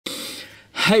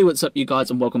Hey, what's up you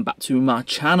guys, and welcome back to my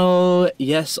channel.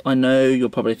 Yes, I know you're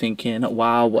probably thinking,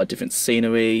 wow, what a different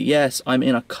scenery. Yes, I'm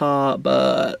in a car,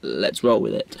 but let's roll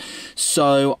with it.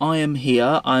 So I am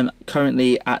here. I'm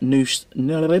currently at Noosa.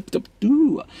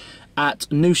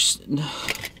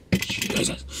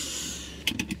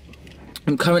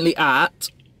 I'm currently at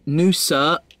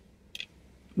Noosa.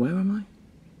 Where am I?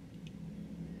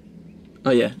 Oh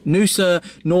yeah, Noosa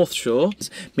North Shore.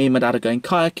 Me and my dad are going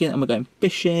kayaking and we're going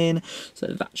fishing, so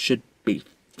that should be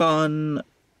fun.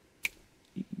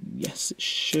 Yes, it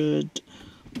should.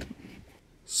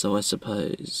 So I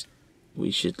suppose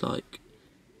we should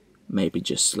maybe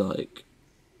just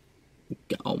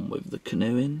get on with the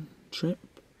canoeing trip,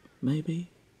 maybe.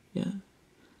 Yeah,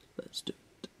 let's do it.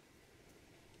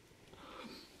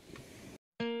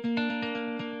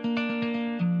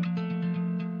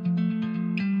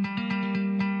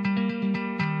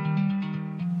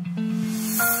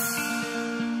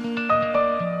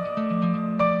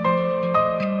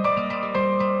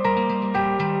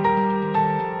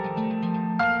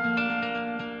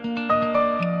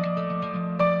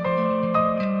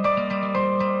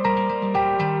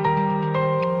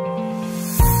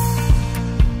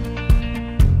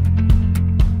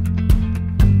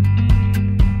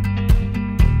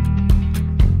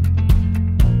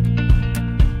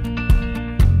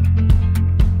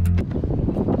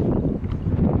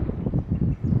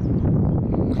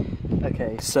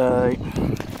 Okay, so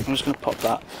I'm just going to pop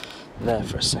that there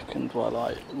for a second while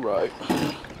I row.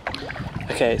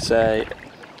 Okay, so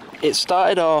it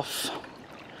started off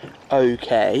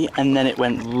okay and then it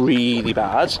went really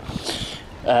bad.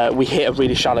 We hit a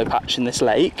really shallow patch in this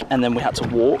lake and then we had to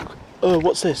walk. Oh,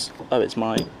 what's this? Oh, it's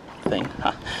my thing.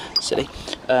 Ha, silly.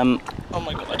 Oh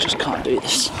my god, I just can't do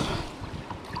this.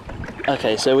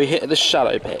 Okay, so we hit the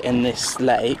shallow bit in this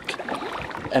lake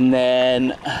and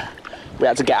then we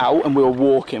had to get out and we were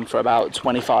walking for about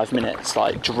 25 minutes,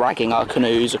 dragging our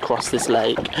canoes across this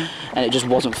lake, and it just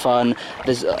wasn't fun.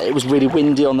 It was really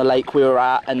windy on the lake we were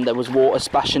at and there was water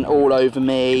splashing all over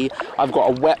me. I've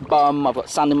got a wet bum, I've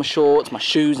got sand in my shorts, my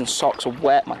shoes and socks are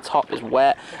wet, my top is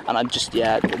wet, and I'm just,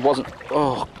 yeah, it wasn't,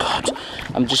 oh god,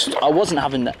 I wasn't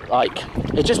having,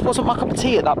 it just wasn't my cup of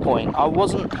tea at that point. I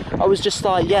was just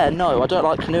like, yeah, no, I don't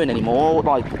like canoeing anymore,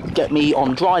 get me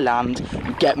on dry land,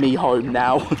 get me home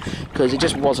now, because it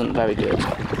just wasn't very good.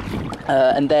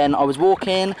 And then I was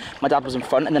walking, my dad was in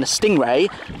front, and then a stingray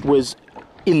was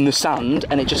in the sand,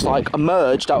 and it just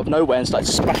emerged out of nowhere and started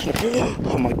splashing.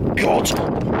 Oh my god!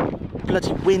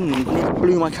 Bloody wind nearly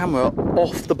blew my camera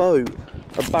off the boat.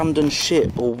 Abandoned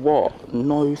ship or what?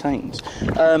 No thanks.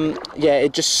 Yeah,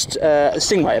 it just a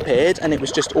stingray appeared and it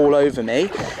was just all over me.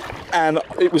 And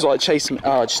it was chasing me.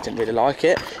 Oh, I just didn't really like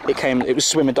it. It was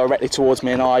swimming directly towards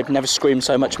me and I've never screamed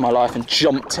so much in my life and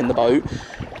jumped in the boat.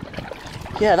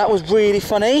 Yeah, that was really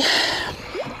funny.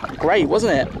 Great,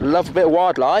 wasn't it? Love a bit of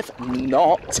wildlife.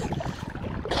 Not.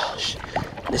 Gosh,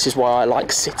 this is why I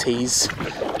like cities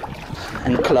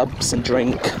and clubs and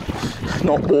drink.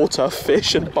 Not water,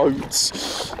 fish and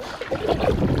boats.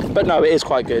 But no, it is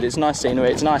quite good. It's nice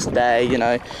scenery, it's a nice day, you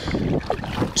know.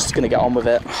 Just gonna get on with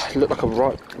it. I look like a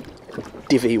right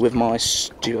divvy with my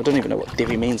stew. I don't even know what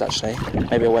divvy means actually.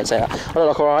 Maybe I won't say that. I look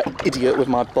like a right idiot with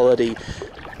my bloody,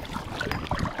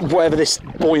 whatever this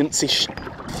buoyancy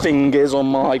thing is on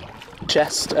my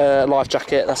chest, life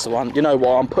jacket, that's the one. You know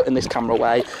what, I'm putting this camera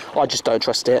away. I just don't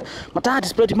trust it. My dad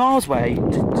is bloody miles away.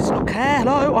 Does not care.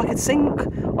 Hello, I could sink,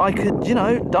 I could, you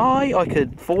know, die, I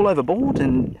could fall overboard,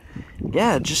 and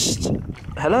yeah, just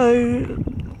hello,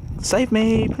 save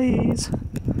me please.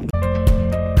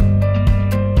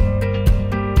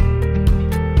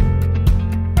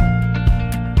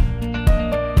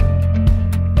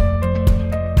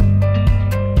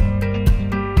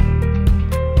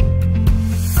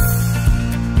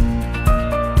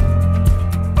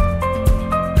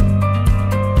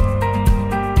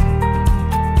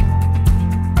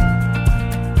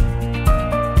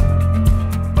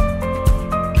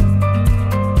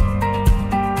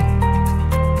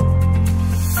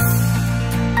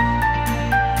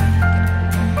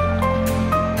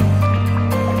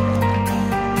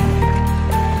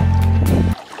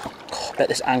 Bet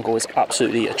this angle is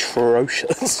absolutely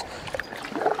atrocious.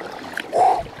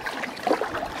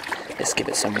 Let's give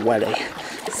it some welly.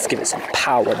 Let's give it some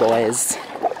power, boys.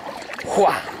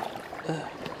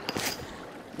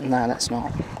 Nah, let's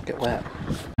not get wet.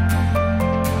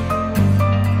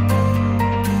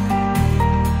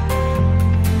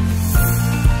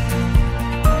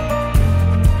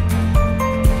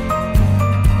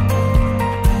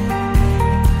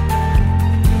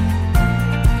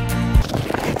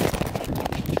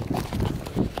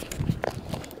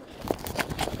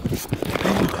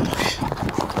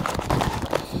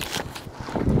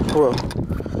 Whoa.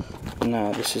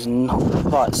 No, this is not.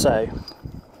 Right, so.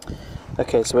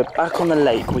 Okay, so we're back on the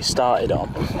lake we started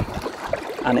on.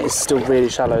 And it is still really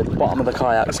shallow. The bottom of the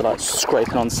kayaks are like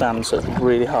scraping on sand, so it's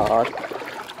really hard.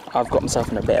 I've got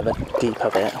myself in a bit of a deeper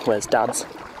bit, whereas Dad's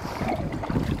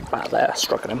back there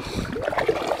struggling.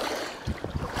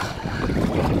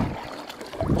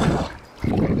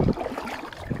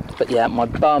 But yeah, my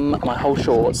bum, my whole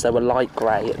shorts, they were light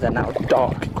grey. They're now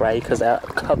dark grey because they're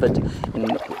covered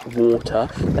in water.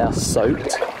 They are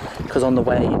soaked. Because on the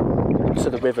way to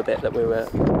the river bit that we were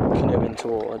canoeing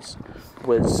towards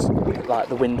was like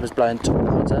the wind was blowing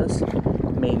towards us,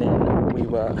 meaning we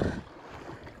were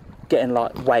getting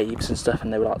like waves and stuff,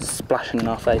 and they were like splashing in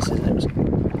our faces, and it was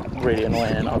really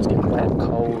annoying. I was getting wet,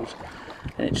 cold,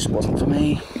 and it just wasn't for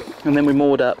me. And then we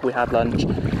moored up, we had lunch,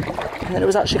 and then it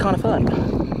was actually kind of fun.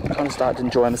 Kind of started to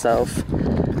enjoy myself,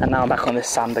 and now I'm back on this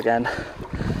sand again.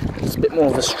 It's a bit more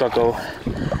of a struggle.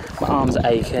 My arms are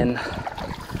aching,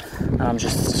 and I'm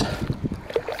just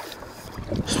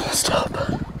want to stop.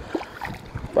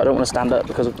 But I don't want to stand up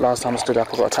because last time I stood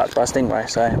up I got attacked by a stingray,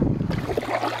 so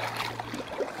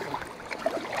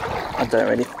I don't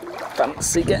really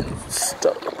fancy getting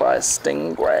stuck by a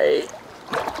stingray.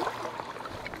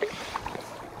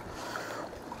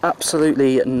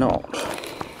 Absolutely not.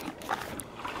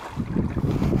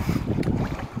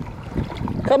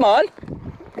 Come on,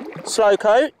 slow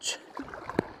coach.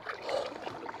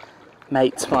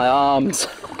 Mate, my arms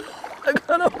are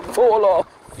gonna fall off.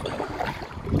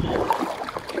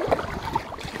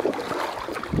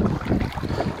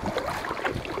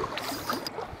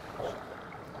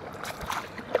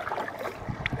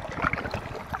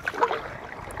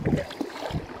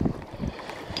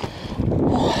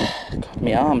 God,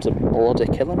 my arms are bloody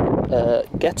killing me.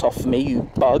 Get off me, you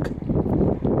bug.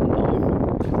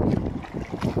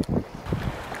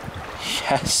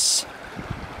 Yes.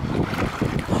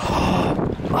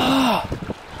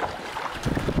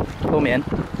 Pull me in.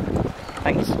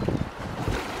 Thanks.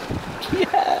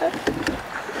 Yeah.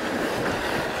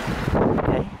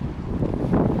 Okay.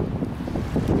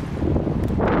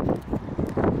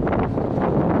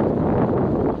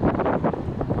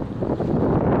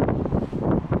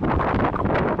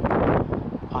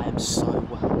 I am so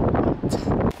well.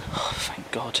 Oh,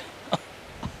 thank God.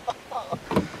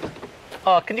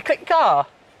 Oh, can you click car?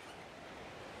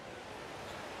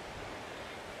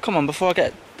 Come on, before I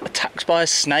get attacked by a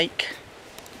snake.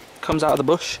 Comes out of the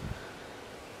bush.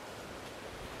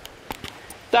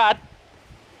 Dad,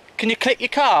 can you click your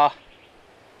car?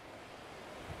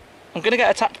 I'm gonna get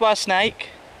attacked by a snake.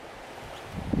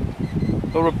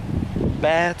 Or a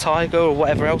bear, tiger, or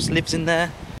whatever else lives in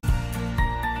there.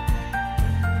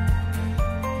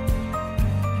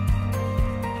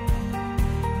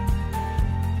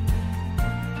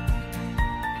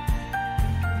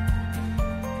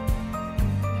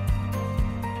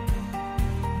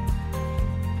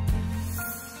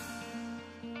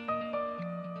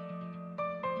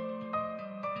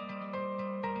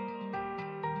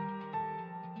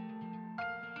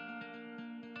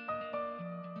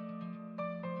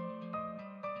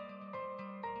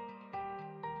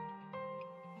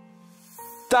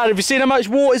 Dad, have you seen how much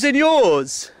water's in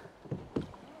yours?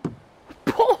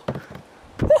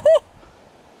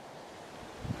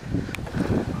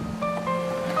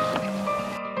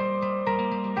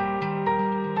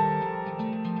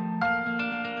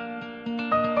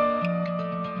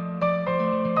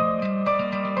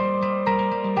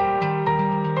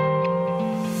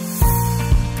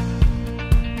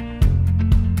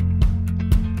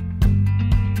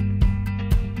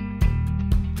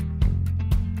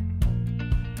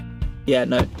 Yeah,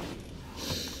 no.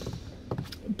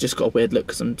 Just got a weird look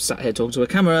because I'm sat here talking to a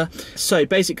camera. So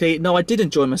basically, no, I did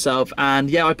enjoy myself, and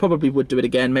yeah, I probably would do it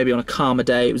again, maybe on a calmer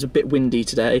day. It was a bit windy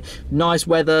today. Nice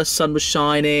weather, sun was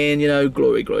shining, you know,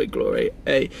 glory, glory, glory.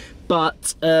 Hey.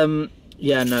 But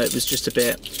yeah, no, it was just a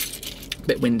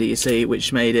bit windy, you see,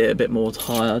 which made it a bit more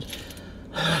hard.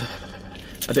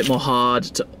 A bit more hard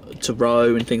to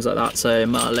row and things like that, so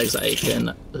my legs are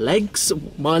aching.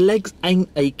 My legs ain't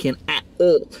aching at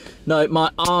all. No, my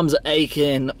arms are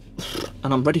aching,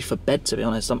 and I'm ready for bed, to be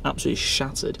honest. I'm absolutely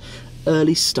shattered.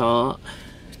 Early start,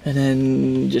 and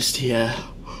then just, yeah.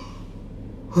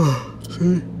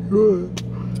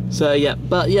 So yeah,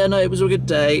 but yeah, no, it was a good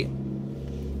day,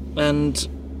 and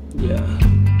yeah.